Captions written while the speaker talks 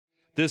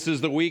This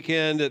is the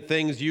weekend that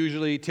things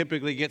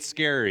typically get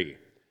scary.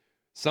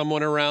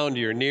 Someone around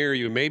you or near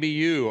you, maybe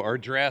you are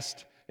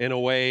dressed in a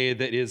way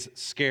that is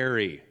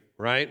scary,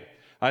 right?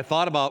 I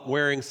thought about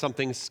wearing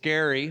something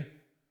scary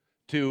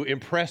to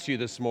impress you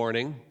this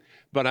morning,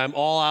 but I'm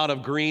all out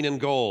of green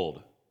and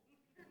gold.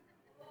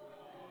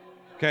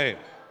 Okay.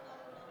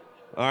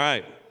 All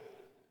right.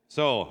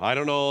 So, I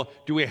don't know,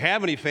 do we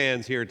have any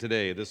fans here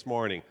today, this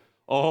morning?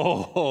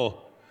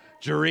 Oh,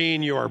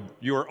 Jareen,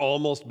 you're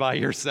almost by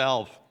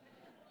yourself.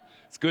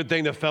 It's a good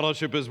thing the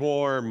fellowship is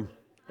warm.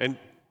 And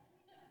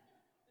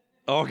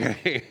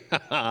okay,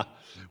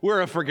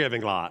 we're a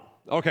forgiving lot.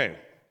 Okay,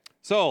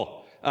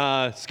 so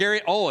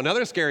scary. Oh,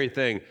 another scary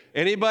thing.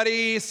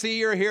 Anybody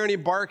see or hear any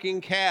barking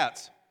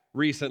cats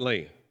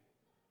recently?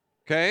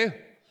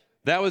 Okay,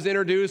 that was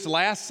introduced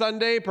last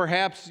Sunday.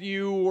 Perhaps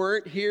you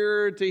weren't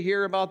here to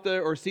hear about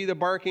or see the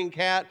barking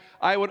cat.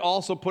 I would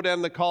also put it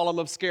in the column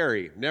of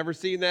scary. Never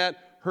seen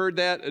that, heard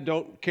that,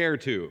 don't care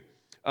to.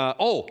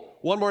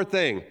 One more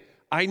thing.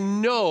 I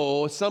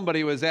know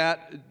somebody was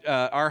at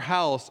our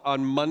house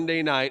on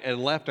Monday night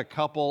and left a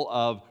couple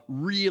of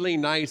really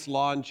nice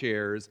lawn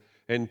chairs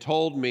and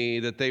told me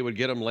that they would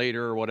get them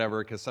later or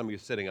whatever because somebody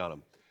was sitting on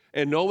them.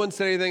 And no one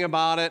said anything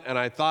about it, and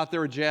I thought they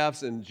were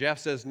Jeff's, and Jeff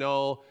says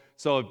no.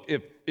 So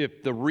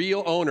if the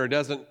real owner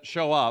doesn't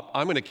show up,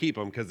 I'm going to keep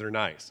them because they're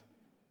nice.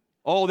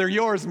 Oh, they're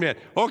yours, man.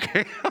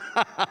 Okay.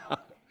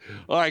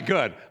 All right,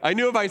 good. I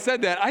knew if I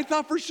said that, I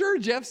thought for sure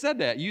Jeff said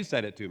that. You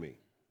said it to me.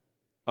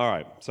 All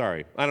right,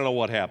 sorry. I don't know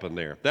what happened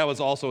there. That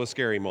was also a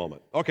scary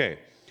moment. Okay.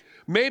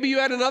 Maybe you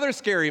had another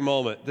scary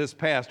moment this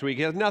past week.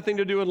 It has nothing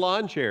to do with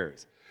lawn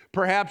chairs.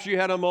 Perhaps you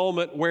had a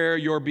moment where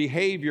your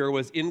behavior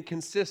was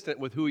inconsistent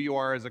with who you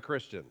are as a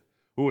Christian.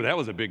 Ooh, that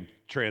was a big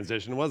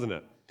transition, wasn't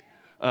it?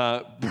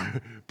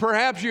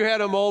 Perhaps you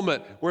had a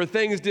moment where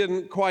things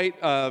didn't quite,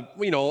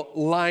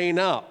 line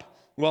up.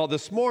 Well,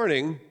 this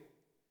morning,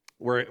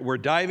 we're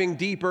diving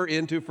deeper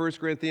into 1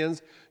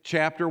 Corinthians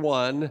chapter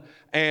 1,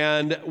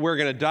 and we're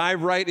going to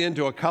dive right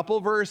into a couple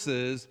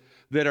verses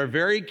that are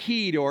very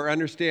key to our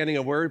understanding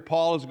of where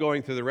Paul is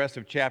going through the rest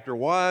of chapter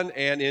 1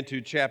 and into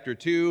chapter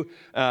 2.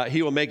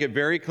 He will make it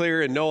very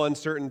clear in no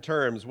uncertain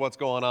terms what's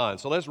going on.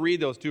 So let's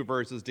read those two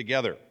verses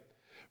together.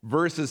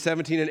 Verses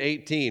 17 and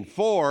 18.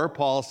 For,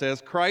 Paul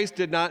says, Christ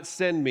did not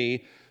send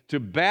me to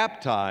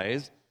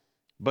baptize,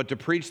 but to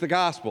preach the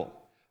gospel,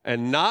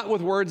 and not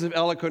with words of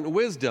eloquent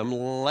wisdom,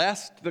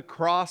 lest the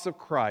cross of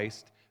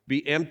Christ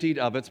be emptied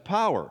of its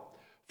power.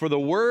 For the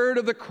word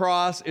of the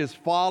cross is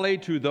folly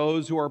to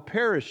those who are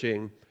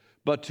perishing,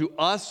 but to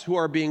us who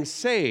are being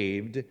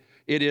saved,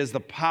 it is the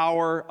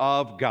power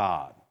of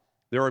God.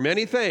 There are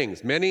many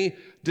things, many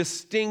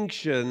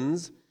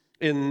distinctions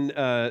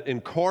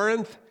in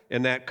Corinth,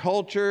 in that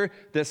culture,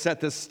 that set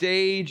the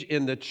stage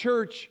in the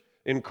church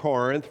in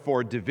Corinth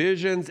for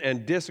divisions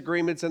and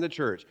disagreements in the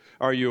church.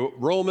 Are you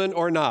Roman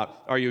or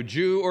not? Are you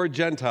Jew or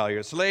Gentile? Are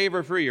you slave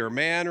or free? Are you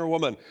man or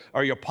woman?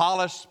 Are you a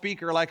polished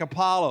speaker like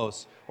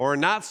Apollos or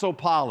not so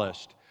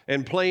polished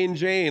and plain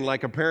Jane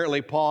like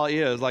apparently Paul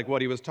is, like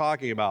what he was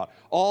talking about?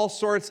 All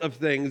sorts of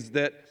things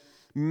that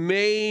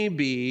may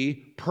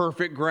be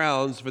perfect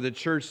grounds for the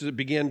church to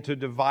begin to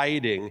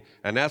dividing.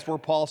 And that's where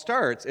Paul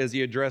starts as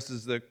he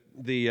addresses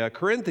the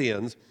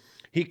Corinthians.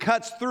 He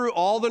cuts through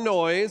all the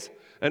noise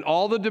and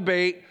all the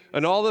debate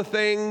and all the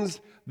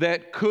things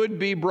that could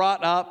be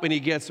brought up, and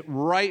he gets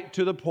right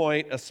to the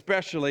point,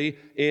 especially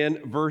in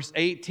verse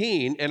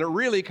 18. And it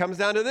really comes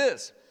down to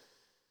this.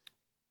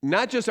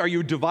 Not just are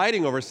you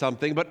dividing over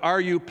something, but are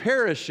you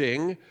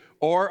perishing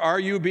or are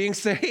you being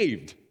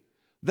saved?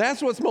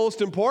 That's what's most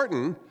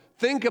important.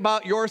 Think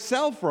about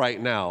yourself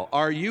right now.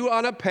 Are you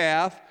on a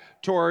path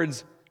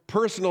towards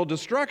personal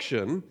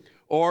destruction,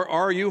 or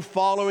are you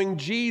following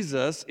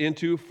Jesus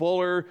into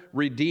fuller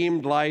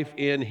redeemed life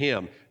in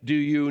him? Do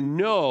you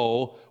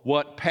know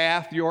what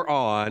path you're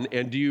on,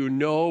 and do you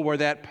know where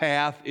that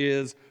path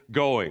is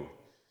going?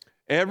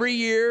 Every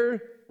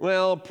year,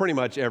 well, pretty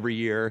much every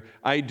year,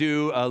 I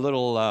do a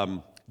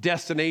little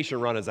destination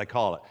run, as I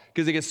call it,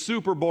 because it gets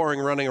super boring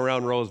running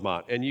around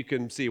Rosemont, and you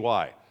can see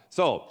why.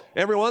 So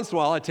every once in a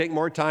while, I take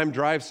more time,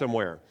 drive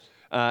somewhere.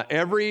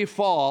 Every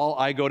fall,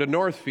 I go to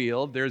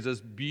Northfield. There's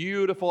this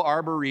beautiful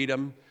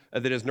arboretum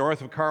that is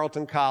north of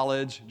Carleton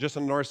College, just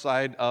on the north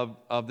side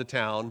of the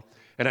town.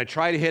 And I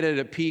try to hit it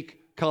at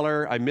peak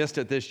color. I missed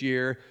it this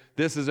year.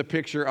 This is a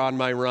picture on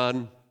my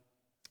run.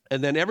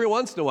 And then every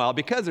once in a while,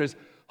 because there's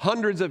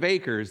hundreds of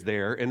acres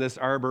there in this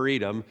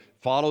arboretum,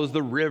 follows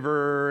the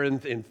river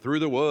and through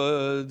the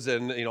woods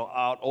and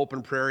out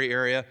open prairie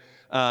area.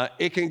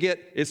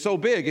 It's so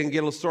big, it can get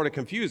a little sort of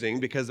confusing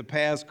because the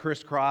paths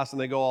crisscross and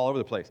they go all over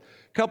the place.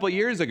 A couple of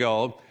years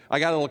ago, I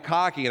got a little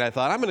cocky and I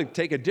thought, I'm going to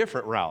take a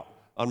different route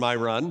on my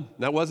run.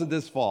 That wasn't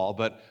this fall,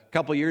 but a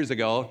couple of years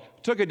ago,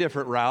 took a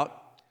different route,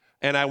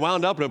 and I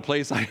wound up in a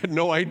place I had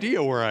no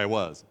idea where I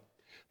was.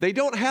 They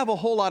don't have a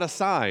whole lot of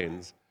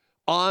signs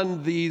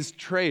on these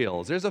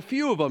trails. There's a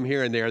few of them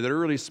here and there that are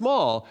really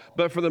small,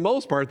 but for the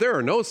most part, there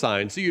are no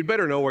signs, so you'd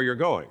better know where you're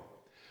going.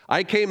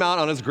 I came out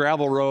on this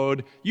gravel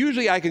road.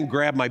 Usually I can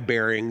grab my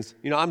bearings.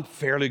 You know, I'm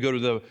fairly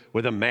good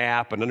with a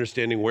map and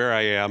understanding where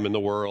I am in the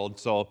world.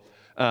 So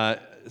I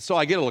get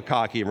a little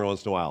cocky every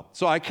once in a while.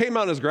 So I came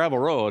out on this gravel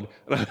road,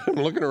 and I'm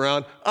looking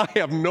around. I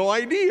have no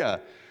idea.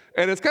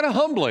 And it's kind of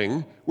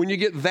humbling when you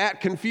get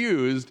that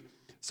confused.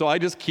 So I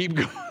just keep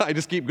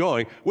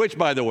going, which,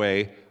 by the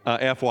way,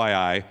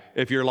 FYI,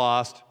 if you're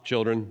lost,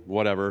 children,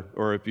 whatever,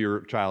 or if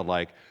you're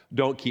childlike,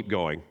 don't keep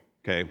going,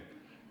 okay?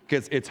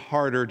 Because it's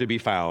harder to be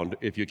found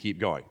if you keep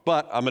going.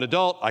 But I'm an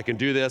adult. I can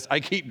do this. I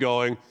keep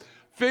going.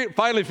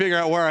 Finally figure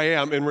out where I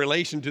am in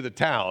relation to the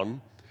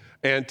town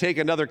and take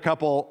another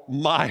couple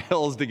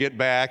miles to get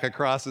back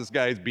across this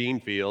guy's bean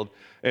field,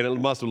 and it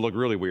must have looked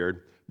really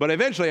weird. But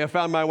eventually I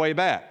found my way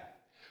back.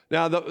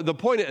 Now, the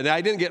point, and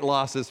I didn't get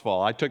lost this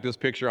fall. I took this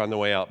picture on the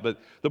way out. But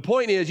the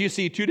point is, you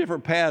see two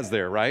different paths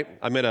there, right?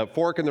 I'm at a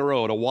fork in the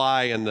road, a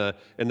Y in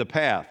the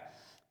path.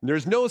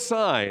 There's no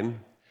sign.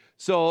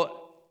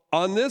 So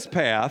on this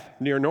path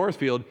near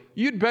Northfield,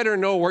 you'd better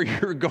know where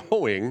you're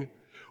going,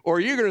 or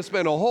you're going to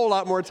spend a whole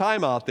lot more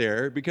time out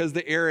there because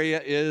the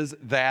area is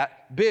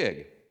that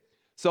big.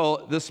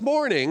 So this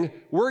morning,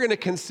 we're going to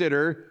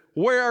consider,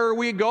 where are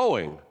we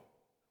going?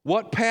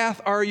 What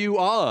path are you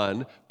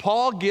on?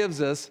 Paul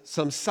gives us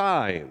some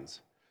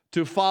signs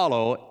to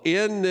follow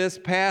in this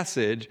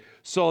passage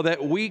so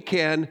that we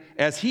can,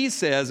 as he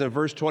says in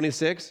verse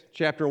 26,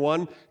 chapter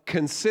 1,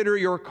 consider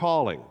your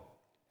calling.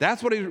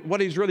 That's what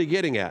he's really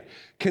getting at.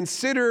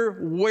 Consider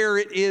where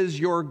it is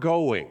you're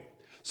going.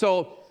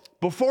 So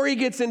before he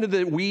gets into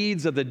the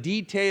weeds of the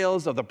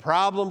details of the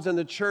problems in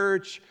the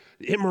church,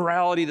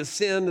 immorality, the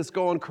sin that's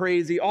going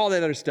crazy, all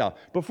that other stuff,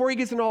 before he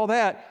gets into all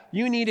that,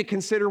 you need to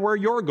consider where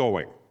you're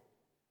going.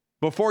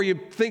 Before you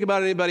think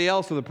about anybody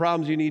else or the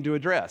problems you need to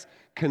address,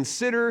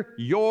 consider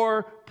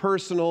your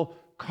personal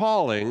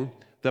calling,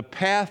 the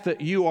path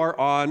that you are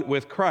on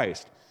with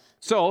Christ.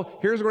 So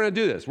here's what we're going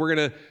to do this. We're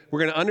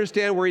going to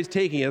understand where he's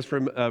taking us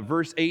from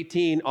verse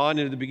 18 on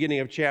into the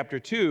beginning of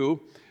chapter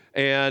 2.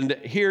 And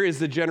here is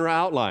the general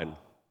outline.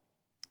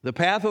 The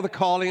path of the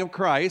calling of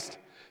Christ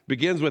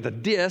begins with a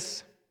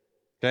dis,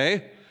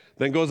 okay?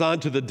 Then goes on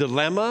to the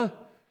dilemma,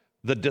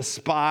 the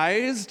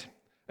despised,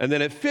 and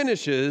then it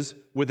finishes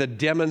with a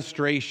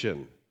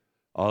demonstration.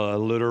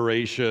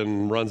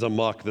 Alliteration runs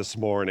amok this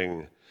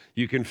morning.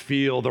 You can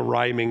feel the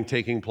rhyming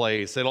taking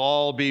place. It'll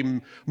all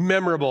be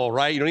memorable,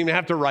 right? You don't even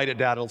have to write it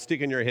down. It'll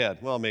stick in your head.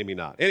 Well, maybe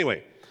not.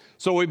 Anyway,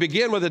 so we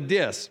begin with a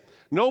dis.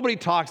 Nobody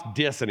talks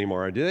dis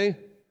anymore, do they?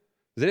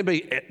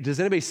 Does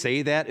anybody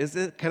say that? Is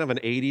it kind of an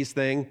 80s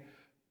thing?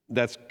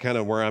 That's kind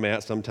of where I'm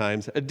at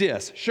sometimes. A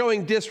dis,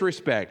 showing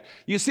disrespect.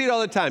 You see it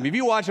all the time. If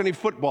you watch any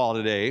football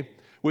today,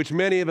 which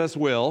many of us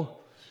will,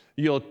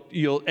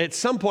 you'll at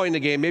some point in the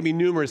game, maybe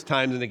numerous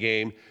times in the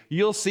game,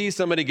 you'll see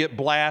somebody get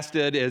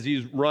blasted as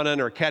he's running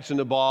or catching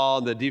the ball,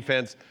 and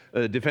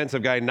the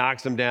defensive guy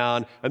knocks him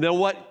down. And then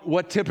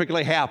what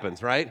typically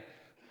happens, right?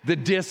 The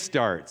diss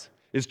starts.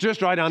 It's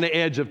just right on the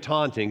edge of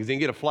taunting, because you can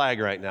get a flag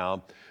right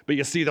now. But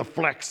you see the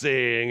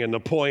flexing and the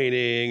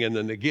pointing and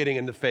then the getting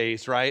in the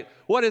face, right?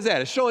 What is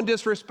that? It's showing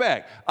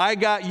disrespect. I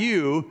got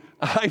you,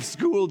 I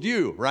schooled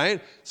you,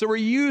 right? So we're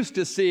used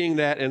to seeing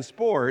that in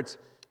sports.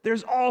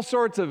 There's all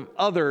sorts of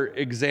other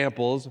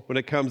examples when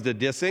it comes to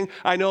dissing.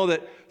 I know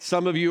that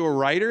some of you are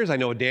writers. I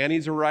know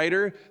Danny's a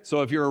writer.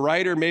 So if you're a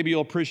writer, maybe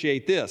you'll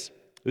appreciate this.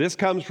 This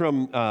comes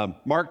from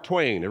Mark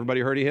Twain.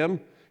 Everybody heard of him?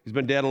 He's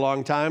been dead a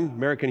long time,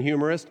 American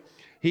humorist.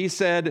 He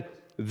said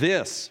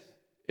this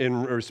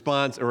in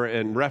response or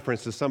in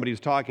reference to somebody he's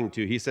talking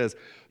to. He says,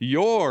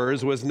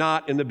 "Yours was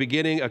not in the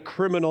beginning a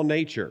criminal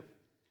nature,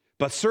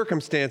 but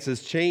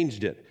circumstances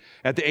changed it.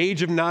 At the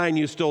age of 9,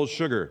 you stole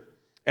sugar.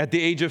 At the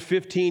age of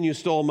 15, you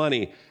stole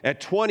money. At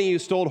 20, you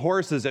stole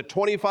horses. At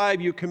 25,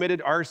 you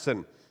committed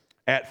arson.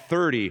 At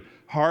 30,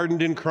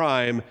 hardened in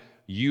crime,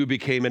 you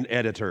became an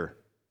editor."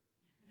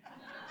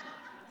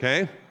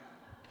 Okay?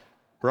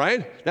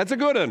 Right? That's a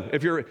good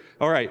one.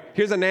 All right,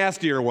 here's a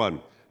nastier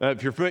one.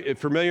 If you're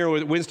familiar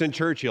with Winston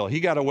Churchill, he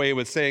got away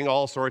with saying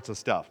all sorts of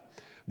stuff.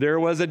 There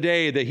was a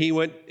day that he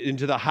went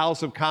into the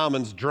House of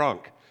Commons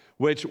drunk,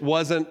 which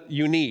wasn't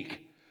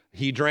unique.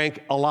 He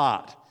drank a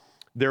lot.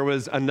 There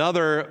was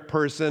another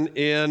person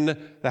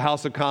in the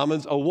House of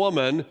Commons, a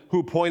woman,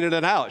 who pointed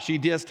it out. She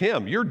dissed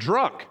him. "You're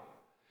drunk."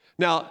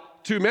 Now,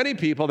 to many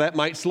people, that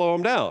might slow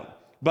him down,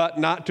 but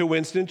not to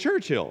Winston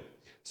Churchill.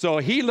 So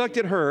he looked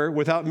at her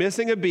without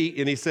missing a beat,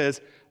 and he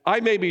says, "I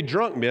may be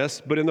drunk,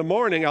 miss, but in the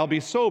morning I'll be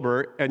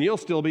sober, and you'll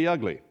still be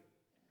ugly."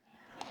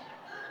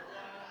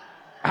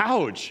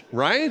 Ouch,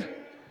 right?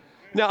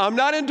 Now, I'm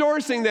not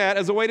endorsing that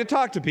as a way to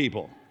talk to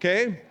people,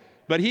 okay?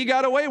 But he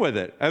got away with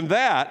it, and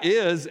that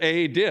is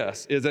a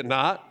diss, is it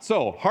not?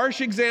 So, harsh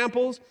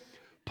examples.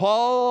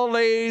 Paul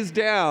lays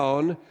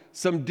down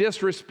some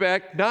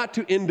disrespect, not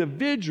to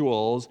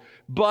individuals,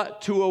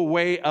 but to a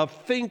way of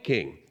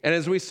thinking. And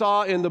as we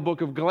saw in the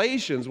book of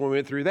Galatians, when we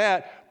went through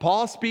that,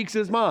 Paul speaks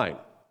his mind.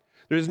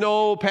 There's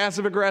no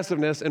passive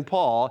aggressiveness in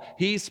Paul.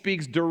 He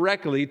speaks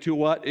directly to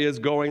what is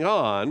going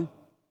on,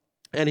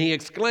 and he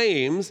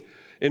exclaims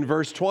in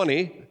verse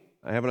 20,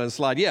 I have it on the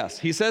slide. Yes,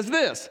 he says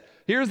this.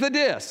 Here's the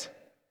diss.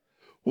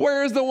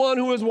 Where is the one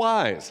who is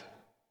wise?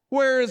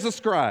 Where is the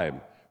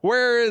scribe?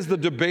 Where is the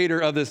debater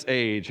of this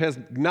age? Has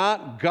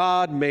not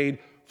God made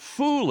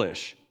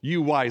foolish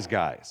you wise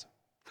guys?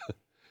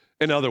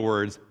 In other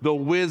words, the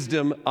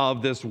wisdom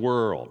of this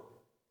world.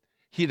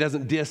 He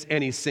doesn't diss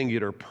any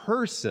singular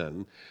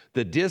person.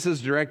 The diss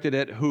is directed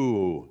at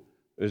who?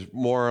 Is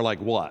more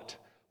like what?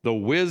 The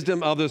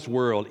wisdom of this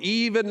world.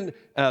 Even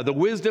the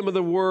wisdom of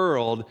the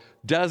world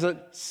doesn't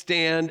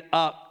stand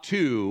up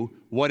to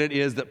what it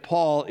is that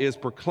Paul is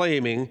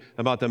proclaiming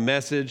about the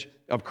message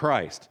of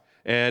Christ.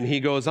 And he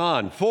goes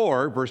on,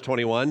 for, verse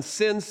 21,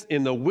 since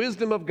in the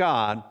wisdom of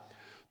God,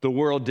 the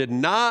world did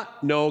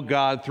not know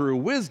God through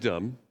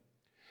wisdom,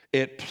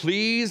 it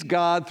pleased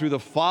God through the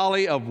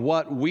folly of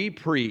what we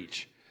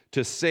preach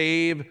to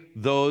save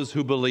those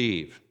who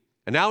believe.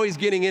 And now he's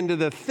getting into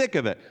the thick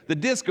of it. The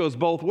diss goes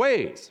both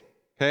ways,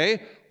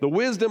 okay? The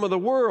wisdom of the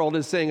world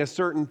is saying a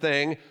certain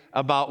thing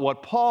about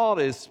what Paul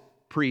is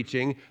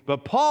preaching,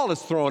 but Paul is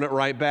throwing it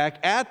right back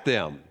at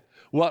them.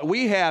 What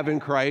we have in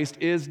Christ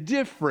is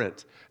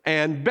different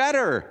and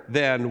better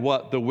than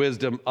what the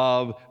wisdom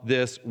of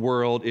this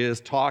world is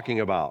talking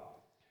about.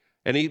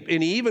 And he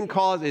even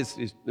calls,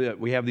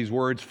 we have these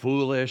words,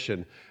 foolish,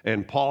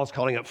 and Paul's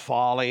calling it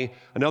folly.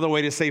 Another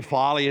way to say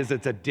folly is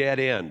it's a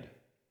dead end.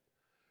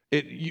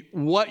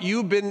 What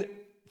you've been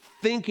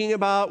thinking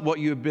about, what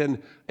you've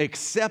been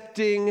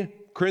accepting,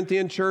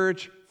 Corinthian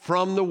church,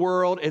 from the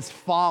world, it's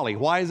folly.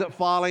 Why is it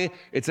folly?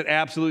 It's an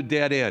absolute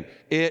dead end.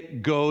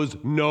 It goes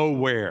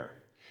nowhere.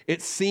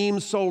 It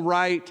seems so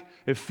right.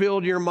 It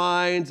filled your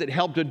minds. It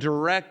helped to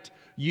direct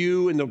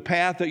you in the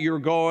path that you're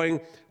going.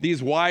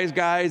 These wise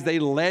guys, they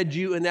led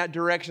you in that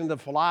direction, the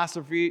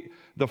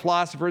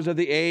philosophers of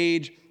the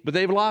age, but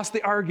they've lost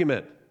the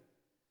argument.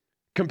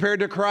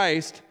 Compared to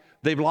Christ,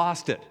 they've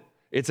lost it.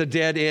 It's a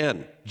dead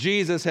end.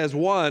 Jesus has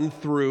won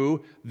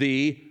through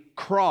the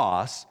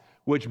cross,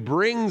 which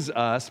brings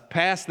us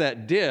past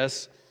that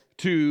diss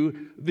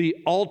to the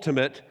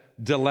ultimate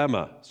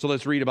dilemma. So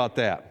let's read about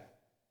that.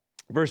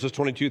 Verses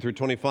 22 through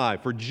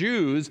 25. For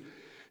Jews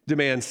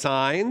demand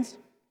signs,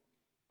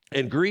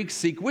 and Greeks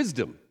seek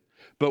wisdom.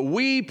 But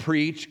we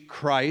preach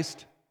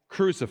Christ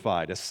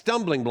crucified, a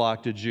stumbling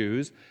block to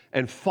Jews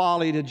and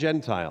folly to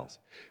Gentiles.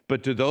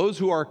 But to those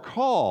who are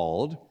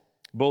called,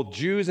 both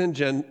Jews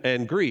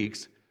and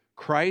Greeks,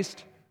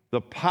 Christ, the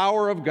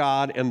power of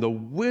God and the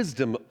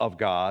wisdom of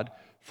God,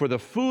 for the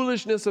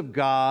foolishness of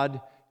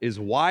God is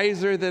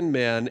wiser than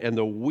men, and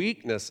the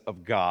weakness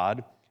of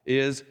God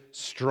is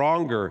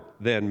stronger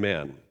than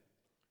men.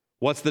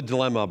 What's the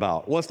dilemma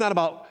about? Well, it's not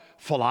about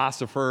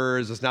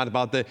philosophers. It's not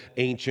about the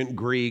ancient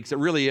Greeks. It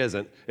really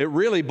isn't. It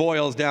really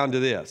boils down to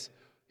this.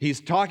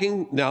 He's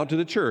talking now to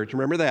the church,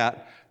 remember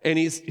that, and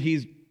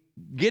he's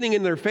getting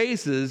in their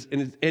faces,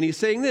 and he's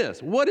saying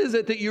this. What is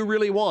it that you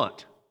really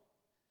want?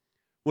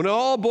 When it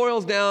all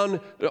boils down,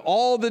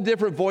 all the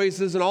different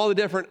voices and all the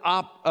different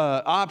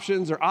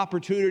options or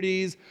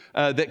opportunities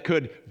that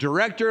could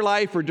direct your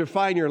life or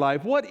define your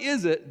life, what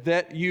is it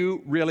that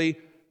you really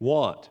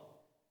want?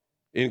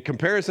 In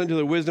comparison to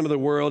the wisdom of the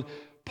world,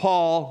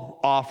 Paul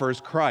offers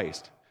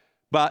Christ.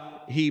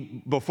 But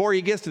before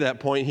he gets to that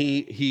point,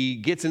 he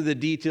gets into the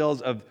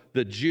details of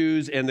the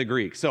Jews and the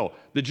Greeks. So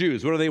the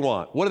Jews, what do they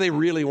want? What do they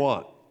really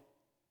want?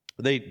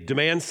 They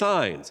demand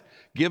signs.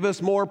 Give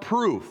us more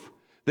proof,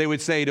 they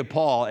would say to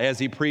Paul as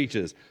he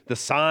preaches. The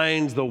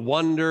signs, the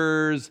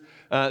wonders,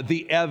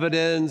 the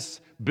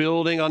evidence,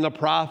 building on the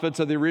prophets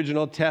of the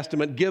original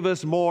Testament. Give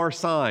us more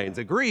signs.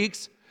 The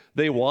Greeks,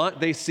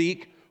 they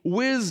seek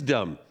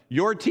wisdom.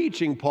 Your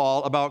teaching,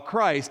 Paul, about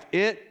Christ,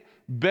 it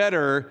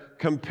better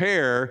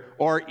compare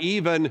or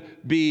even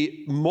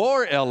be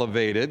more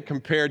elevated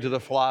compared to the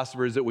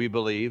philosophers that we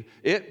believe.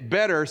 It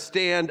better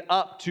stand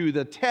up to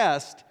the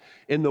test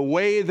in the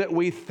way that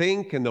we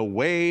think and the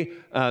way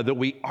that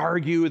we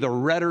argue, the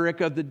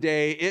rhetoric of the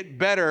day. It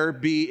better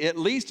be at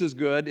least as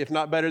good, if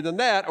not better than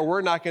that, or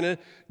we're not going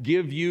to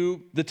give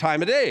you the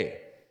time of day.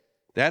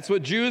 That's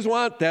what Jews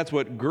want. That's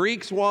what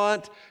Greeks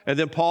want. And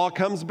then Paul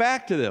comes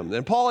back to them.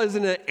 And Paul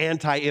isn't an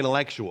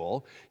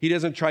anti-intellectual. He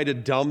doesn't try to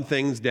dumb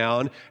things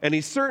down. And he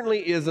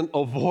certainly isn't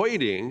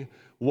avoiding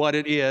what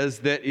it is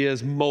that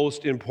is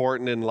most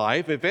important in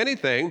life. If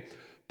anything,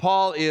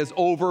 Paul is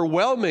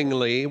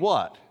overwhelmingly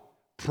what?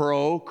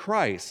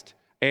 Pro-Christ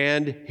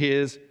and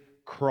his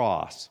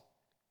cross.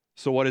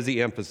 So what does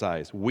he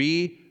emphasize?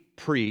 We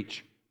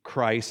preach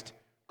Christ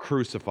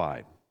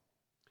crucified.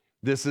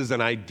 This is an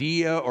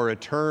idea or a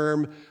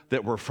term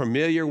that we're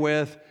familiar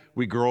with.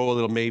 We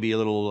grow maybe a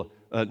little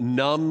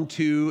numb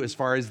to as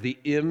far as the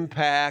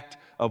impact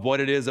of what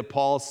it is that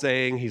Paul's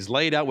saying. He's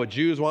laid out what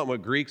Jews want,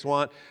 what Greeks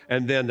want,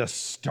 and then the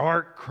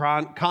stark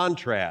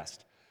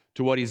contrast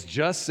to what he's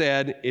just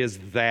said is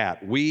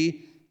that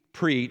we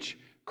preach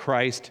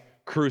Christ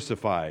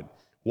crucified.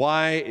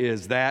 Why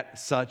is that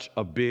such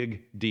a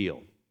big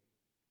deal?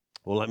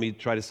 Well, let me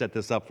try to set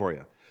this up for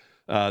you.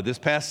 This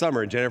past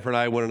summer, Jennifer and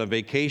I went on a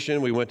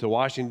vacation. We went to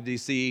Washington,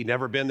 D.C.,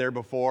 never been there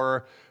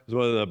before. It was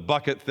one of the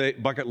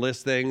bucket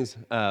list things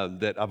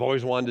that I've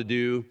always wanted to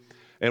do.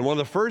 And one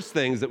of the first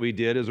things that we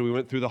did is we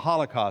went through the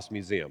Holocaust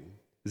Museum.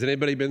 Has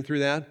anybody been through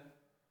that?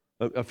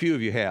 A few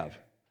of you have.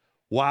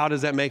 Wow,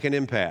 does that make an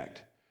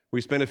impact?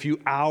 We spent a few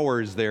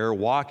hours there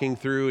walking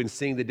through and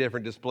seeing the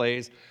different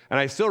displays. And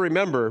I still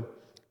remember,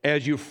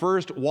 as you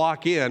first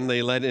walk in,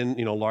 they let in,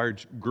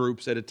 large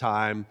groups at a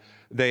time.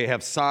 They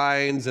have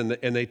signs and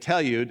they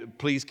tell you,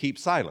 please keep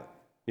silent.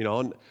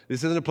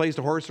 This isn't a place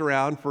to horse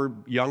around for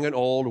young and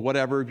old,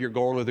 whatever, if you're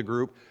going with a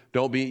group.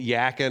 Don't be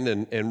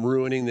yakking and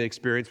ruining the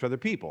experience for other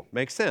people.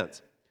 Makes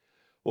sense.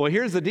 Well,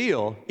 here's the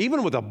deal.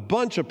 Even with a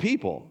bunch of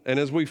people, and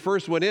as we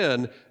first went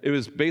in, it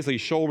was basically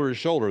shoulder to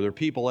shoulder. There were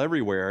people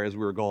everywhere as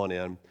we were going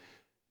in.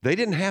 They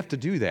didn't have to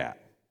do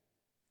that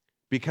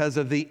because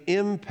of the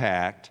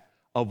impact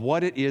of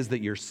what it is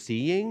that you're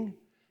seeing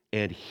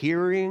and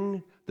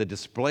hearing, the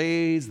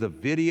displays, the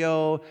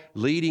video,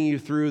 leading you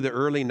through the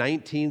early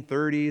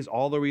 1930s,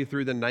 all the way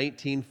through the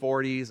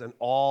 1940s, and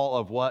all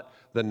of what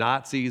the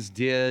Nazis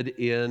did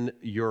in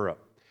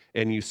Europe.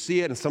 And you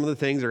see it, and some of the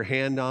things are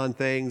hand-on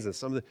things, and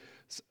some of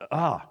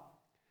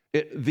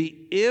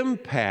the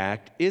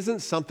impact isn't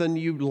something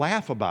you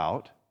laugh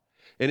about,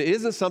 and it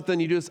isn't something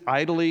you just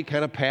idly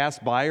kind of pass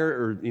by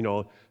or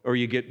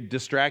you get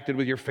distracted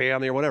with your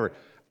family or whatever.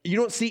 You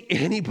don't see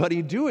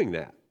anybody doing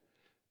that.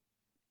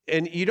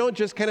 And you don't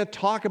just kind of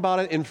talk about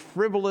it in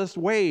frivolous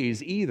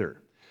ways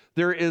either.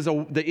 There is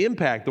the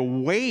impact, the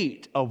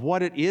weight of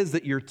what it is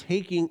that you're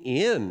taking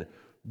in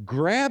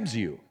grabs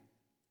you.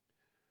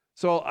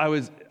 So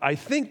I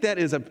think that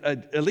is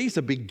at least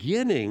a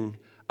beginning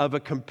of a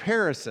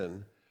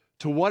comparison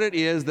to what it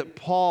is that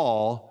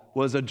Paul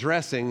was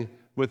addressing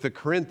with the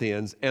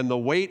Corinthians and the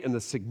weight and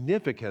the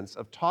significance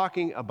of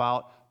talking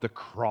about the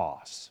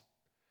cross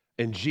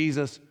and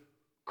Jesus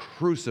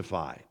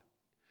crucified.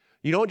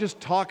 You don't just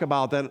talk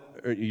about that,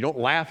 or you don't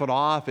laugh it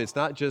off. It's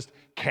not just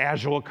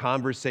casual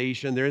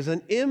conversation. There's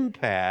an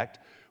impact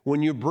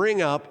when you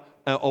bring up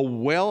at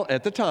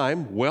the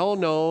time,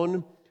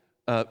 well-known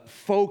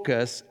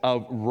focus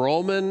of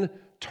Roman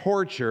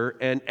torture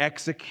and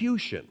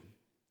execution.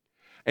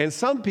 And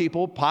some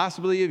people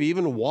possibly have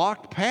even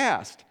walked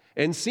past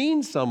and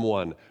seen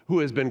someone who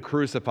has been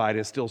crucified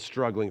and still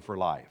struggling for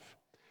life.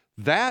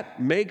 That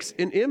makes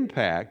an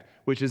impact,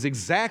 which is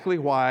exactly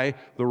why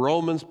the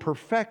Romans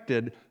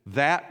perfected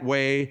that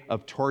way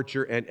of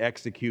torture and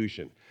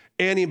execution.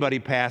 Anybody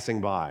passing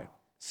by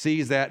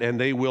sees that, and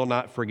they will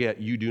not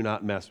forget, you do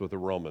not mess with the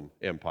Roman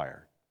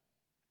Empire.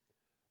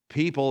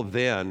 People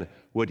then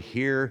would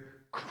hear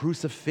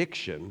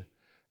crucifixion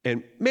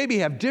and maybe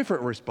have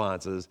different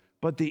responses,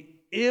 but the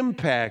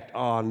impact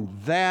on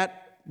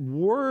that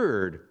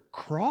word,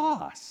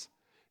 cross,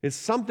 is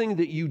something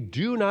that you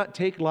do not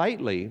take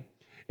lightly,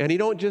 and you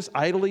don't just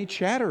idly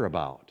chatter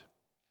about.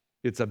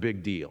 It's a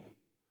big deal.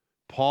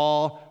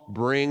 Paul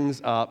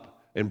brings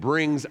up and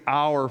brings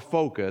our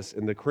focus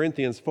and the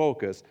Corinthians'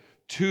 focus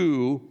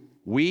to,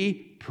 we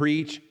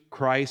preach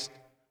Christ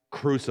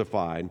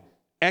crucified,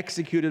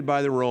 executed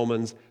by the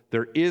Romans.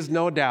 There is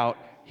no doubt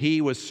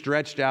he was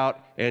stretched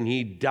out and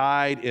he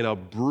died in a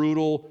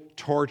brutal,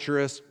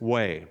 torturous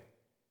way.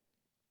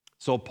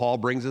 So Paul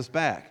brings us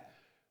back.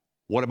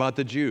 What about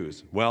the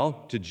Jews?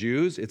 Well, to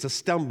Jews, it's a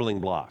stumbling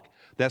block.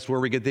 That's where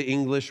we get the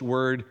English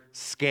word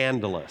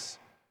scandalous.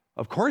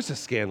 Of course it's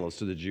scandalous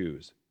to the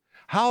Jews.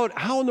 How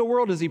in the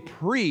world does he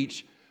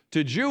preach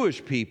to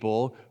Jewish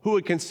people who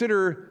would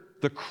consider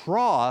the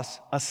cross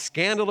a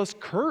scandalous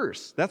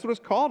curse? That's what it's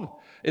called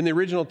in the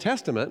original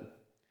Testament.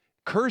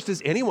 Cursed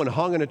is anyone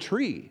hung on a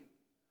tree.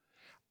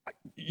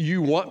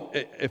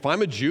 If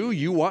I'm a Jew,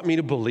 you want me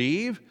to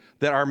believe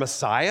that our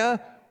Messiah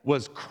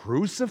was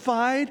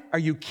crucified? Are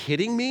you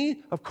kidding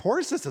me? Of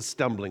course it's a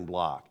stumbling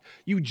block.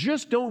 You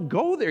just don't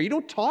go there. You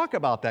don't talk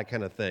about that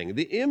kind of thing,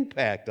 the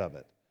impact of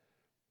it.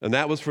 And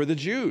that was for the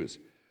Jews.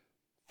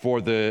 For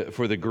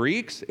the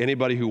Greeks,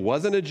 anybody who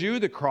wasn't a Jew,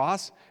 the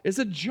cross is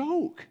a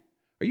joke.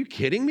 Are you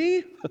kidding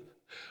me?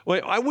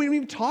 Wait, I wouldn't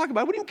even talk about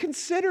it. I wouldn't even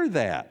consider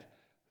that.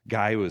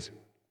 Guy was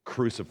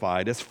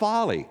crucified as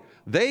folly.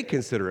 They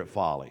consider it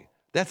folly.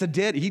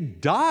 He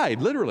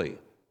died literally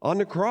on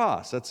the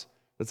cross. That's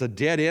a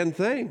dead-end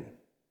thing.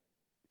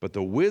 But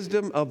the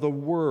wisdom of the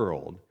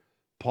world,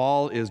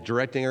 Paul is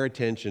directing our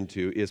attention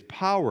to, is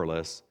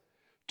powerless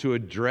to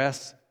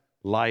address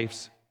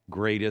life's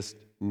greatest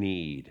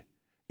need.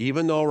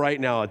 Even though right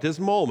now, at this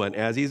moment,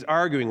 as he's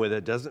arguing with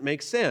it doesn't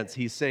make sense,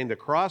 he's saying the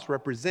cross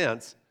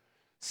represents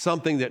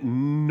something that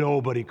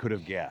nobody could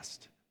have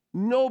guessed.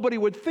 Nobody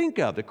would think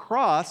of. The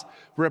cross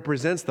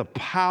represents the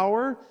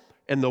power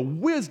and the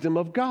wisdom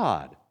of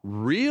God.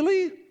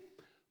 Really?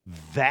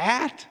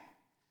 That?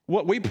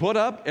 What we put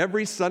up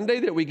every Sunday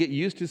that we get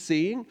used to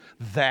seeing?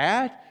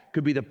 That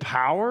could be the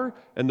power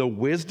and the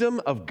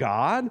wisdom of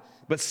God?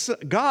 But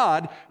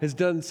God has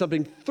done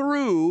something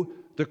through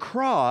the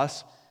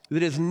cross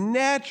that is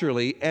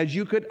naturally, as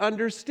you could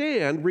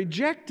understand,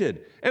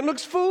 rejected and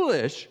looks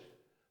foolish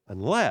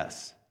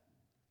unless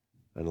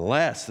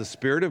unless the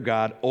Spirit of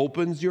God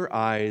opens your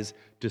eyes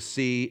to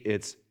see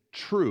its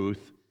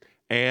truth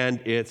and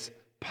its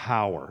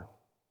power.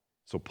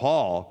 So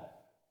Paul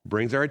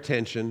brings our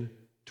attention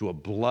to a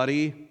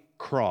bloody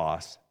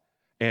cross,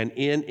 and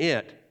in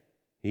it,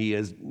 he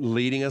is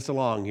leading us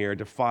along here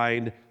to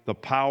find the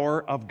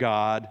power of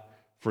God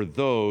for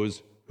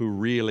those who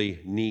really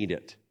need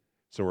it.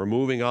 So we're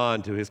moving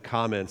on to his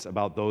comments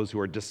about those who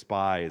are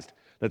despised.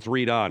 Let's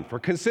read on. For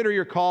consider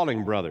your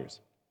calling,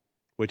 brothers,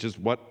 which is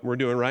what we're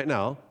doing right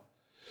now.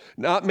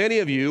 Not many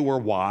of you were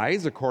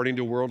wise according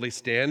to worldly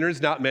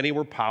standards. Not many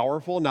were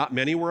powerful. Not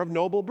many were of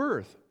noble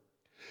birth.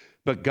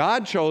 But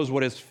God chose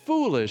what is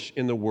foolish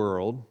in the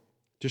world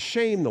to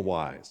shame the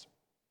wise.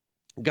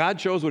 God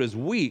chose what is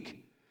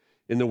weak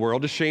in the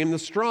world to shame the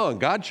strong.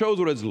 God chose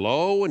what is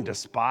low and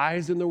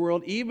despised in the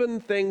world, even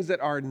things that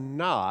are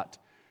not,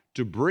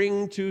 to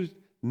bring to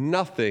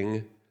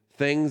nothing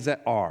things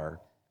that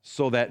are,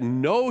 so that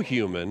no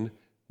human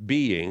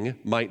being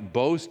might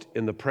boast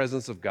in the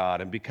presence of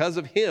God. And because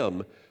of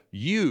him,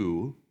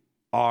 you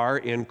are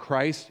in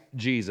Christ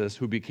Jesus,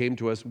 who became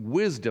to us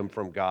wisdom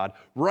from God,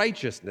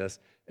 righteousness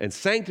and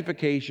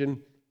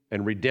sanctification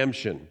and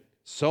redemption,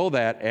 so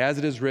that, as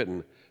it is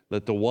written,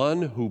 let the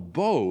one who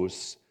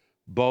boasts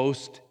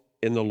boast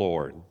in the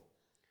Lord.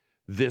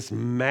 This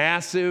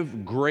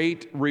massive,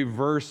 great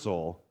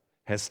reversal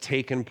has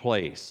taken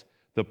place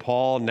that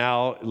Paul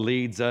now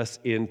leads us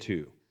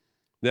into.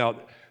 Now,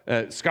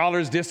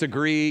 scholars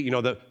disagree,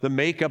 the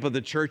makeup of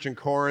the church in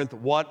Corinth,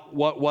 what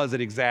was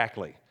it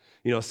exactly?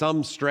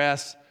 Some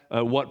stress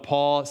what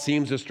Paul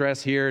seems to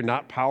stress here,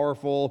 not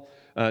powerful,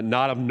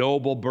 not of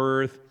noble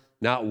birth,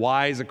 not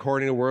wise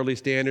according to worldly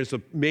standards.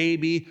 So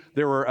maybe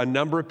there were a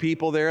number of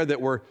people there that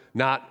were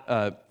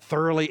not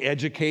thoroughly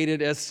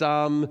educated as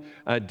some,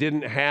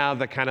 didn't have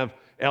the kind of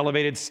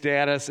elevated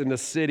status in the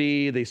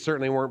city. They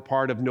certainly weren't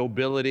part of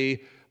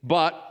nobility.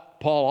 But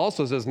Paul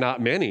also says not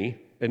many,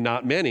 and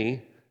not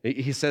many.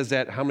 He says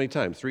that how many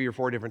times? 3 or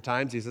 4 different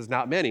times. He says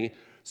not many.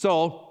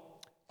 So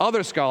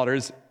other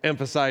scholars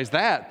emphasize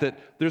that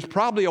there's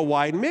probably a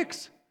wide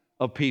mix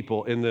of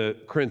people in the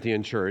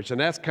Corinthian church, and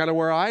that's kind of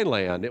where I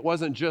land. It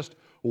wasn't just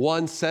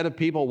one set of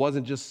people. It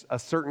wasn't just a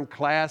certain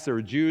class. There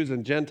were Jews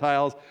and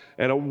Gentiles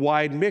and a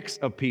wide mix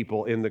of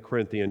people in the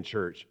Corinthian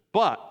church.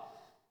 But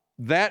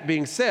that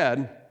being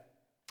said,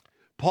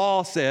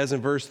 Paul says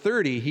in verse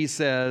 30, he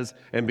says,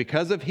 and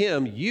because of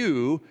him,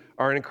 you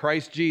are in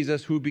Christ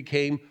Jesus, who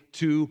became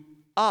to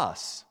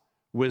us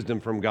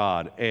wisdom from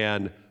God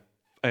and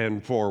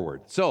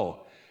forward. So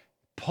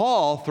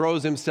Paul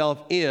throws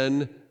himself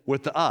in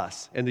with the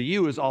us, and the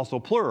you is also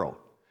plural.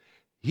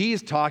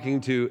 He's talking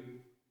to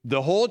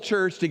the whole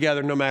church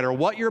together, no matter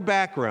what your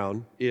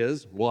background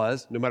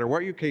was, no matter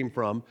where you came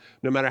from,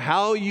 no matter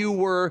how you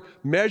were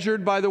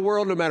measured by the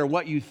world, no matter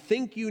what you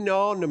think you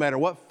know, no matter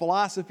what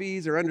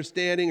philosophies or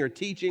understanding or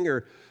teaching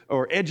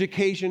or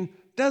education,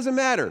 doesn't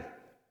matter.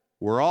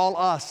 We're all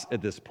us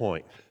at this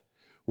point.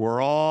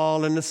 We're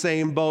all in the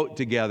same boat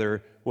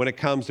together when it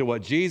comes to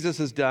what Jesus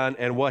has done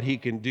and what he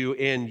can do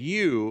in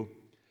you,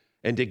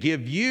 and to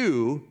give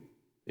you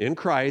in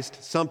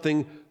Christ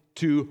something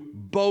to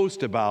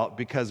boast about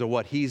because of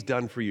what he's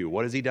done for you.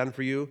 What has he done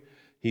for you?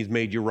 He's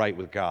made you right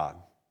with God.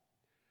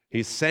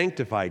 He's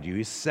sanctified you.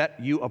 He's set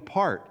you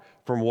apart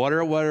from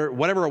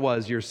whatever it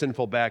was your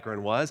sinful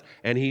background was,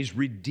 and he's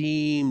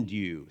redeemed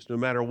you. So no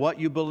matter what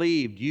you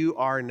believed, you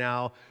are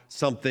now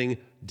something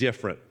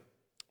different.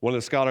 One of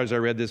the scholars I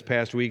read this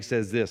past week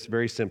says this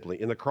very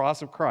simply: in the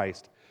cross of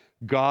Christ,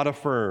 God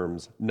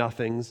affirms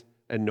nothings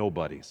and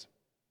nobodies.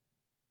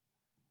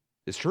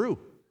 It's true.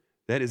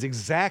 That is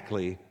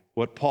exactly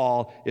what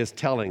Paul is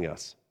telling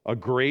us. A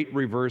great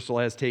reversal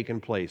has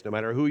taken place. No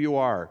matter who you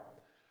are,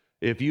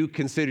 if you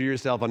consider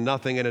yourself a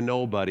nothing and a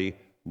nobody,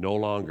 no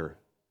longer.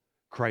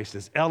 Christ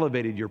has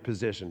elevated your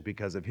position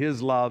because of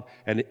his love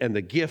and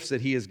the gifts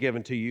that he has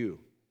given to you.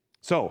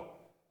 So,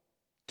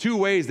 2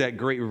 ways that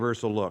great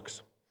reversal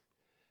looks.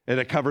 And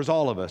it covers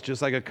all of us,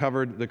 just like it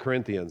covered the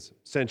Corinthians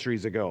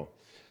centuries ago.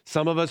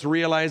 Some of us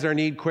realize our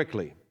need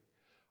quickly,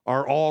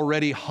 are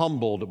already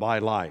humbled by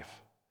life.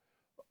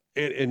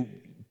 And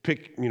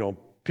pick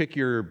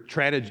your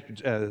tragedy,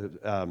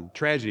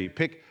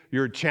 pick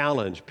your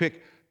challenge,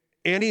 pick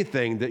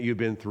anything that you've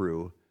been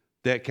through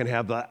that can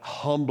have that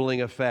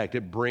humbling effect.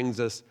 It brings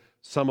us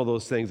some of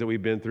those things that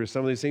we've been through,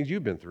 some of these things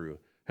you've been through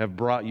have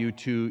brought you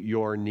to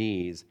your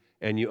knees,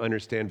 and you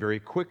understand very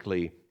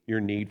quickly your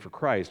need for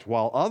Christ,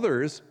 while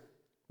others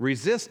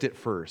resist it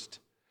first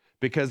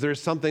because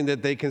there's something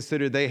that they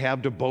consider they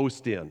have to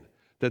boast in,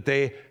 that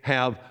they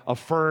have a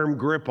firm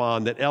grip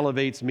on that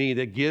elevates me,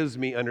 that gives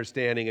me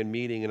understanding and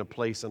meaning in a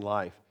place in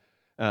life.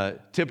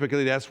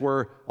 Typically, that's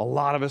where a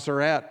lot of us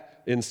are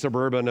at in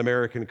suburban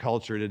American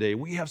culture today.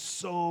 We have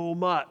so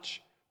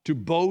much to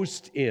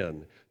boast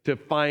in, to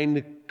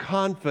find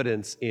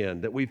confidence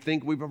in, that we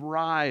think we've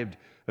arrived,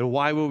 and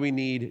why will we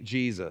need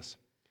Jesus?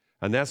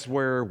 And that's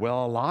where,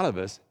 a lot of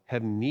us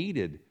have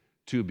needed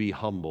to be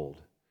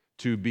humbled,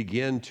 to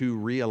begin to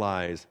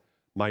realize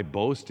my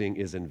boasting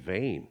is in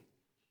vain.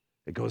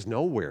 It goes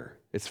nowhere.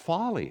 It's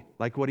folly,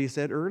 like what he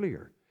said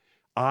earlier.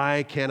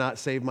 I cannot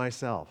save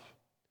myself.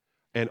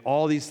 And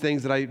all these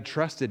things that I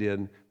trusted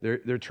in,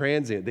 they're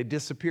transient. They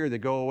disappear, they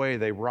go away,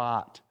 they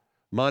rot.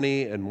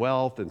 Money and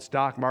wealth and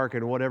stock market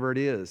and whatever it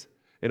is.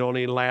 It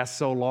only lasts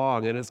so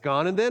long and it's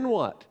gone, and then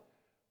what?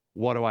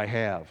 What do I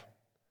have?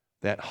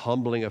 That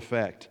humbling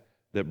effect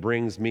that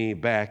brings me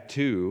back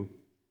to,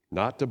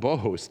 not to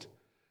boast,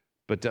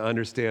 but to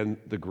understand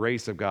the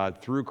grace of God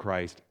through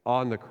Christ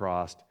on the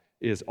cross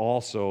is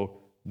also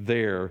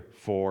there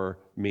for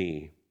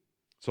me.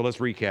 So let's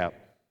recap.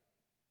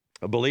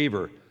 A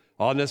believer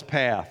on this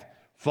path,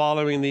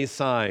 following these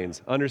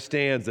signs,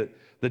 understands that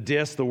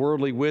the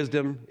worldly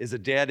wisdom is a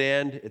dead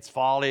end. It's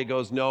folly. It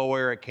goes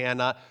nowhere. It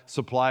cannot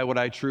supply what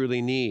I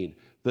truly need.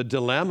 The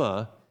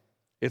dilemma,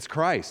 it's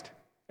Christ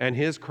and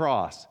his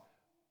cross.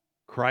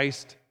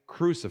 Christ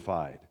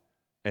crucified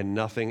and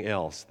nothing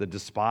else. The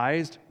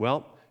despised,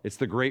 well, it's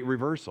the great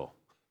reversal.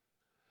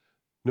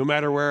 No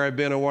matter where I've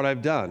been or what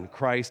I've done,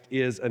 Christ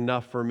is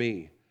enough for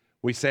me.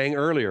 We sang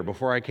earlier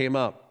before I came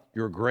up,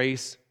 your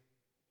grace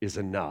is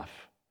enough.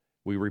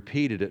 We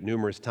repeated it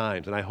numerous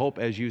times, and I hope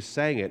as you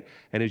sang it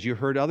and as you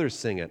heard others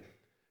sing it,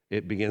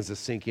 it begins to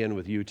sink in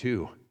with you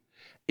too.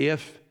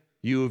 If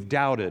you've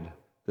doubted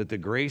that the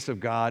grace of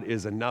God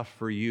is enough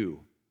for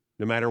you,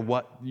 no matter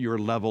what your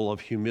level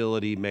of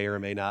humility may or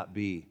may not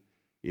be,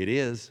 it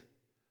is.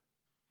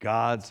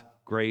 God's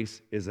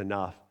grace is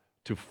enough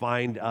to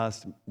find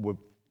us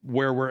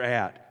where we're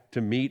at, to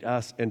meet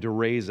us and to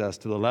raise us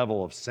to the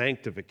level of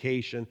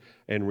sanctification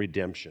and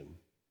redemption.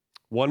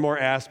 One more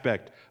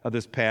aspect of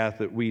this path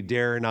that we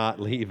dare not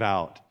leave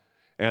out,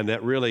 and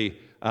that really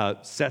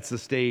sets the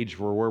stage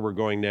for where we're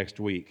going next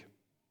week.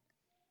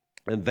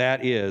 And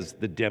that is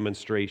the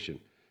demonstration.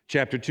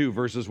 Chapter 2,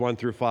 verses 1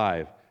 through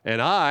 5.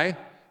 And I,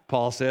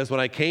 Paul says, when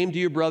I came to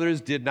you,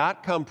 brothers, did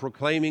not come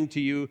proclaiming to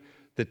you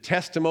the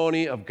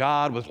testimony of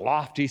God with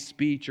lofty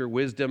speech or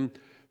wisdom,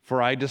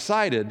 for I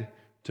decided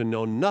to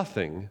know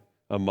nothing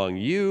among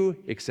you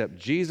except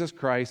Jesus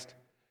Christ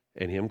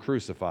and him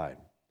crucified.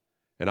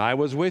 And I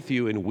was with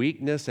you in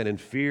weakness and in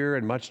fear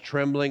and much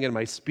trembling, and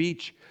my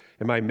speech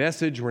and my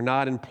message were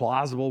not in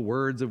plausible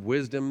words of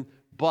wisdom,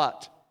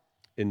 but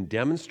in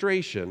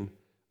demonstration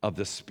of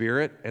the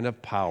Spirit and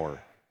of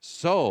power,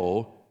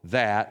 so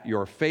that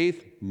your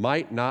faith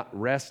might not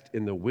rest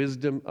in the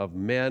wisdom of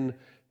men,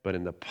 but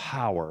in the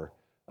power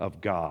of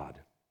God.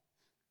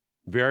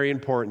 Very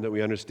important that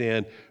we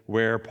understand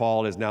where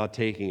Paul is now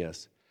taking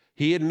us.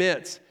 He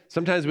admits,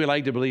 sometimes we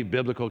like to believe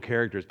biblical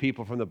characters,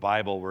 people from the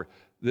Bible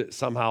that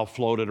somehow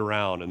floated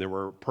around and they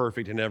were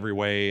perfect in every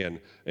way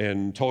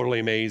and totally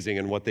amazing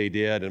in what they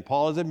did. And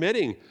Paul is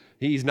admitting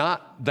he's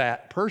not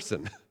that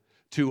person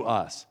to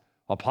us.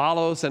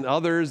 Apollos and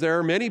others, there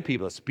are many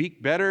people that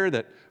speak better,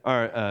 that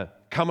are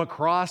come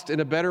across in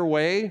a better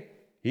way.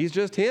 He's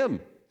just him.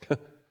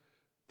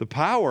 The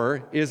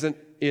power isn't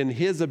in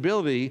his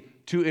ability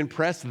to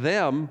impress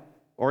them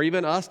or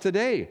even us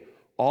today.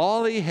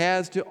 All he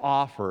has to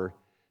offer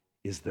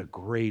is the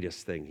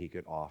greatest thing he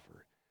could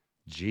offer: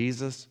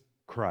 Jesus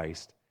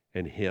Christ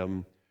and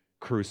him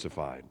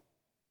crucified.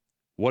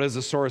 What is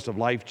the source of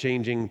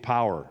life-changing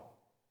power?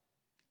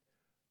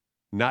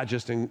 Not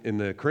just in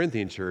the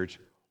Corinthian church.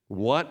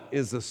 What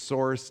is the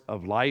source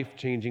of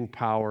life-changing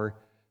power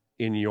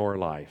in your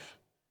life?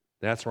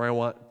 That's where I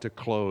want to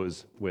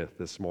close with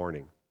this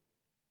morning.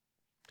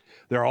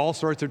 There are all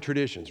sorts of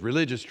traditions,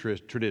 religious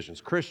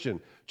traditions, Christian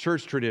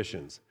church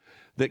traditions,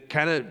 that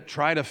kind of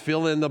try to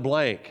fill in the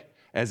blank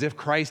as if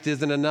Christ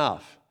isn't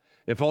enough.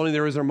 If only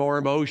there was more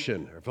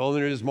emotion, or if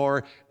only there was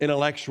more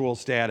intellectual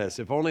status,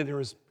 if only there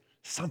was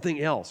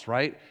something else,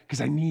 right?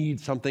 Because I need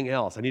something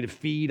else. I need to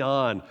feed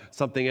on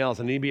something else.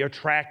 I need to be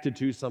attracted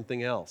to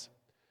something else.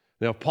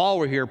 Now, if Paul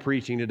were here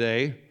preaching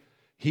today,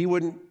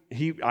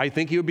 I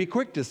think he would be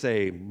quick to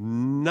say,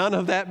 none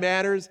of that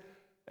matters,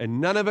 and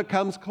none of it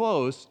comes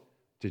close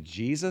to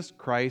Jesus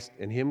Christ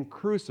and him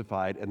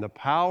crucified and the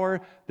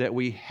power that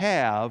we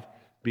have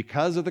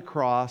because of the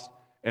cross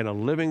and a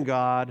living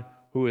God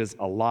who is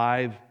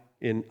alive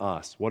in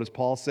us. What does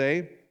Paul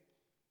say?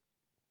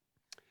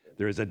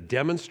 There is a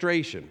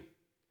demonstration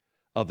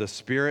of the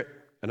Spirit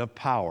and of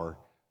power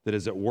that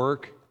is at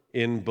work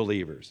in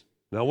believers.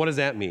 Now, what does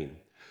that mean?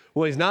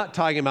 Well, he's not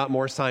talking about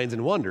more signs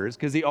and wonders,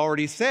 because he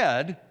already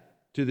said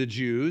to the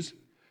Jews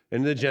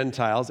and the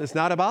Gentiles, it's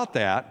not about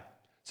that.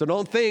 So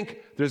don't think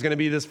there's going to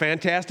be this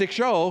fantastic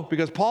show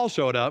because Paul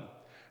showed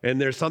up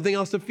and there's something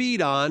else to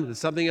feed on, there's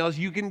something else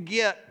you can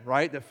get,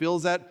 right, that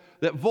fills that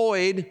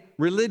void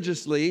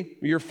religiously,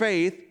 your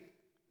faith.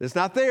 It's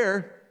not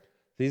there.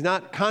 He's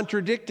not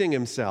contradicting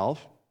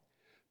himself,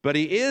 but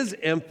he is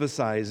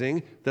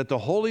emphasizing that the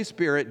Holy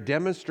Spirit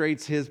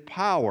demonstrates his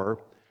power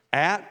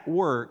at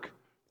work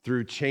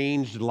through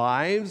changed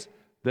lives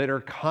that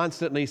are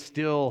constantly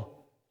still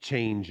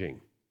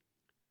changing.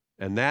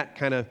 And that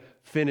kind of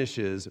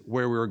finishes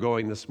where we were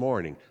going this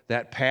morning.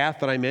 That path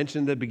that I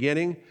mentioned at the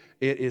beginning,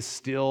 it is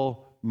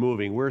still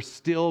moving. We're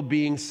still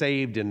being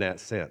saved in that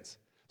sense.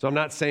 So I'm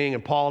not saying,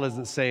 and Paul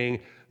isn't saying,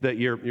 that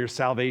your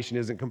salvation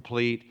isn't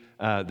complete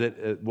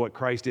that what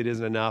Christ did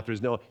isn't enough.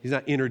 He's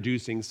not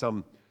introducing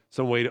some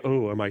way to,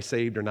 oh, am I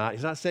saved or not?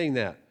 He's not saying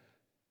that.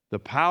 The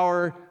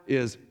power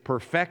is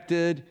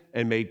perfected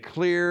and made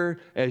clear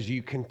as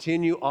you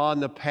continue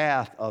on the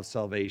path of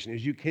salvation,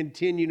 as you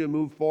continue to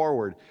move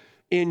forward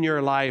in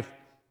your life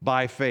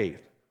by faith.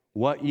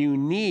 What you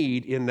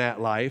need in that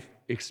life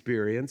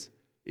experience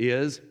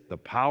is the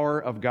power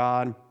of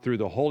God through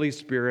the Holy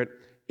Spirit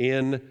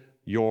in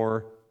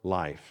your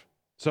life.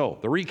 So,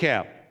 the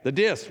recap, the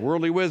dis,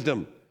 worldly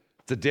wisdom,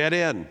 it's a dead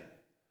end.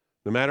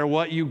 No matter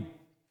what you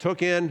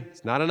took in,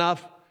 it's not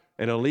enough,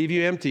 and it'll leave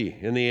you empty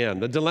in the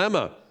end. The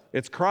dilemma,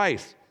 it's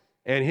Christ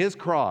and his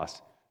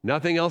cross.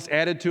 Nothing else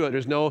added to it.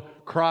 There's no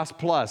cross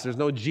plus. There's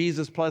no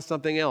Jesus plus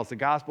something else. The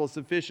gospel is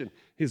sufficient.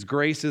 His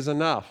grace is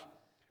enough.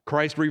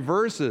 Christ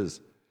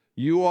reverses.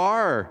 You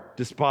are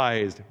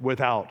despised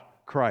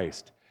without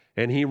Christ.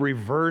 And he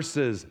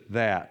reverses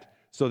that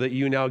so that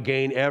you now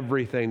gain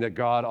everything that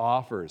God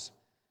offers.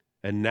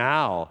 And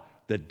now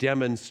the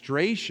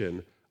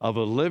demonstration of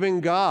a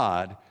living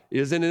God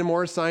isn't in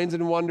more signs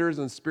and wonders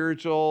and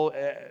spiritual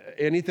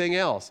anything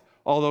else.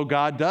 Although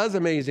God does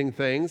amazing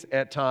things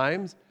at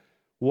times,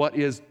 what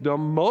is the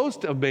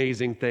most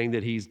amazing thing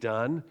that he's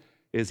done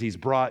is he's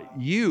brought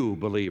you,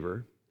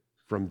 believer,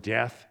 from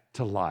death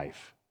to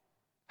life.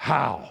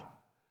 How?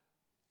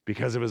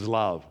 Because of his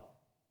love.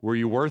 Were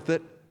you worth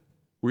it?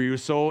 Were you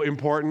so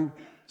important,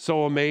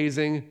 so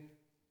amazing?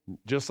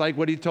 Just like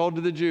what he told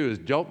to the Jews,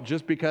 don't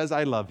just because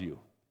I love you.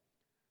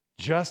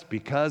 Just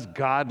because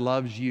God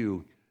loves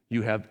you,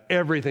 you have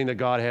everything that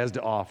God has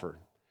to offer.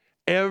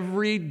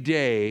 Every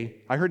day,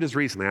 I heard this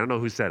recently, I don't know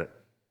who said it.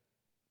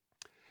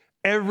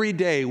 Every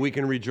day we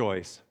can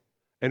rejoice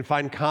and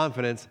find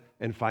confidence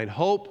and find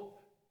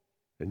hope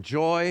and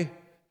joy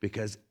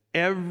because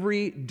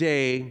every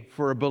day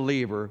for a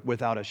believer,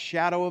 without a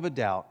shadow of a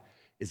doubt,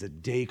 is a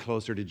day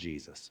closer to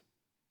Jesus.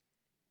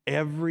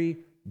 Every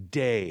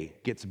day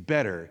gets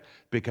better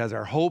because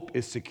our hope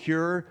is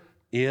secure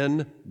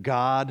in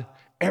God.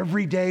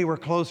 Every day we're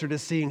closer to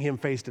seeing him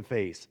face to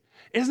face.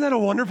 Isn't that a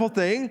wonderful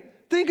thing?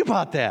 Think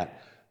about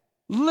that.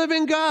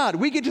 Living God,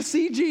 we get to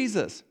see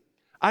Jesus.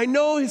 I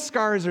know his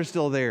scars are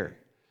still there.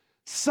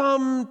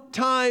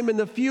 Sometime in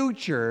the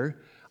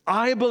future,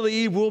 I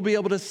believe we'll be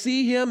able to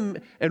see him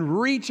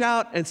and reach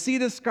out and see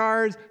the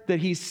scars that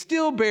he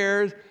still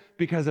bears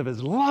because of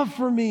his love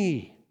for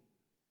me.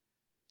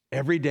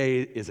 Every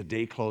day is a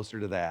day closer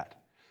to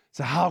that.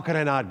 So how can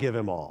I not give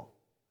him all?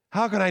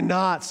 How can I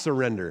not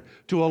surrender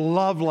to a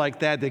love like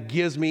that that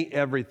gives me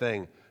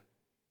everything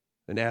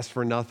and ask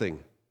for nothing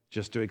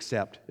just to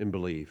accept and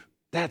believe?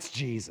 That's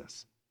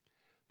Jesus.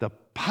 The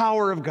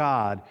power of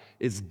God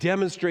is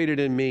demonstrated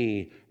in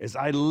me as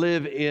I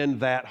live in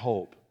that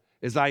hope,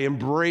 as I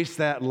embrace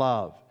that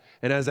love,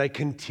 and as I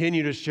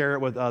continue to share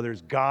it with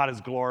others. God is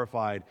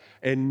glorified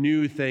and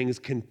new things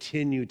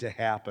continue to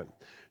happen.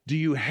 Do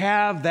you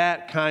have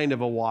that kind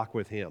of a walk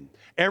with him?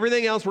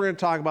 Everything else we're going to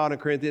talk about in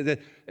Corinthians,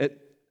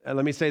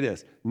 let me say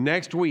this.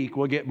 Next week,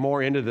 we'll get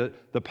more into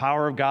the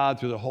power of God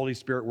through the Holy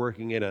Spirit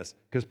working in us,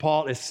 because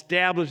Paul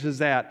establishes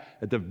that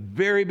at the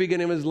very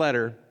beginning of his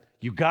letter.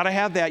 You've got to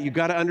have that. You've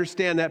got to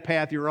understand that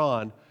path you're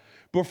on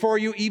before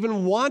you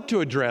even want to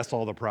address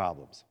all the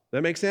problems.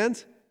 That make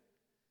sense?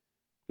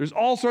 There's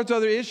all sorts of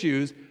other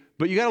issues,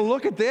 but you got to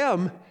look at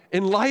them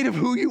in light of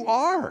who you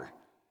are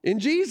in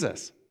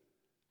Jesus.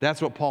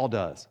 That's what Paul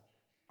does.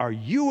 Are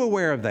you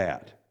aware of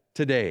that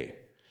today?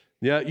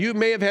 Yeah, you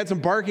may have had some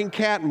barking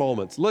cat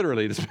moments,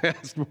 literally, this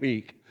past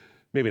week.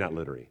 Maybe not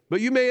literally,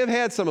 but you may have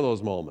had some of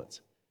those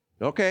moments.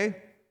 Okay,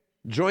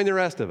 join the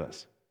rest of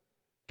us.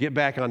 Get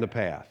back on the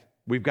path.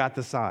 We've got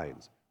the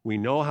signs. We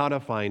know how to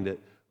find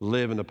it.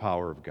 Live in the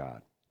power of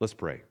God. Let's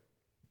pray.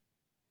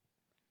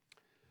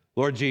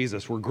 Lord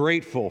Jesus, we're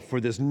grateful for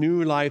this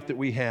new life that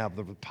we have,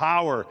 the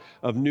power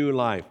of new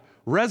life.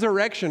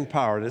 Resurrection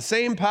power, the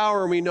same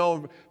power we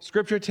know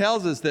Scripture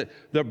tells us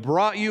that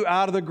brought you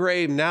out of the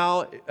grave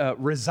now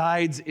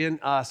resides in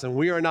us, and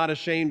we are not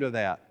ashamed of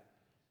that.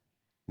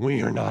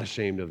 We are not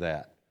ashamed of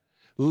that.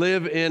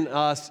 Live in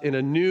us in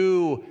a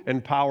new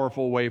and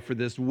powerful way for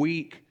this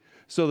week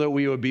so that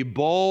we would be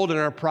bold in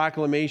our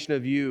proclamation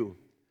of you.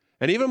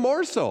 And even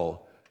more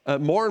so,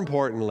 more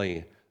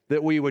importantly,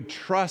 that we would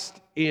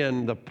trust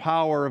in the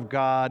power of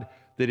God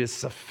that is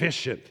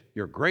sufficient.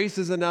 Your grace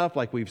is enough,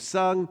 like we've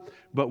sung,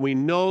 but we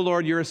know,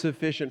 Lord, you're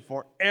sufficient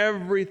for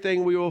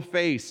everything we will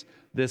face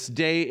this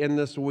day and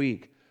this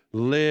week.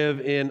 Live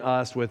in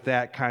us with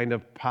that kind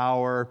of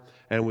power,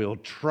 and we'll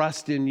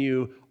trust in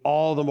you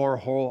all the more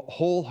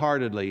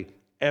wholeheartedly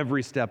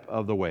every step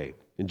of the way.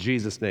 In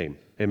Jesus' name,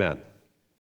 amen.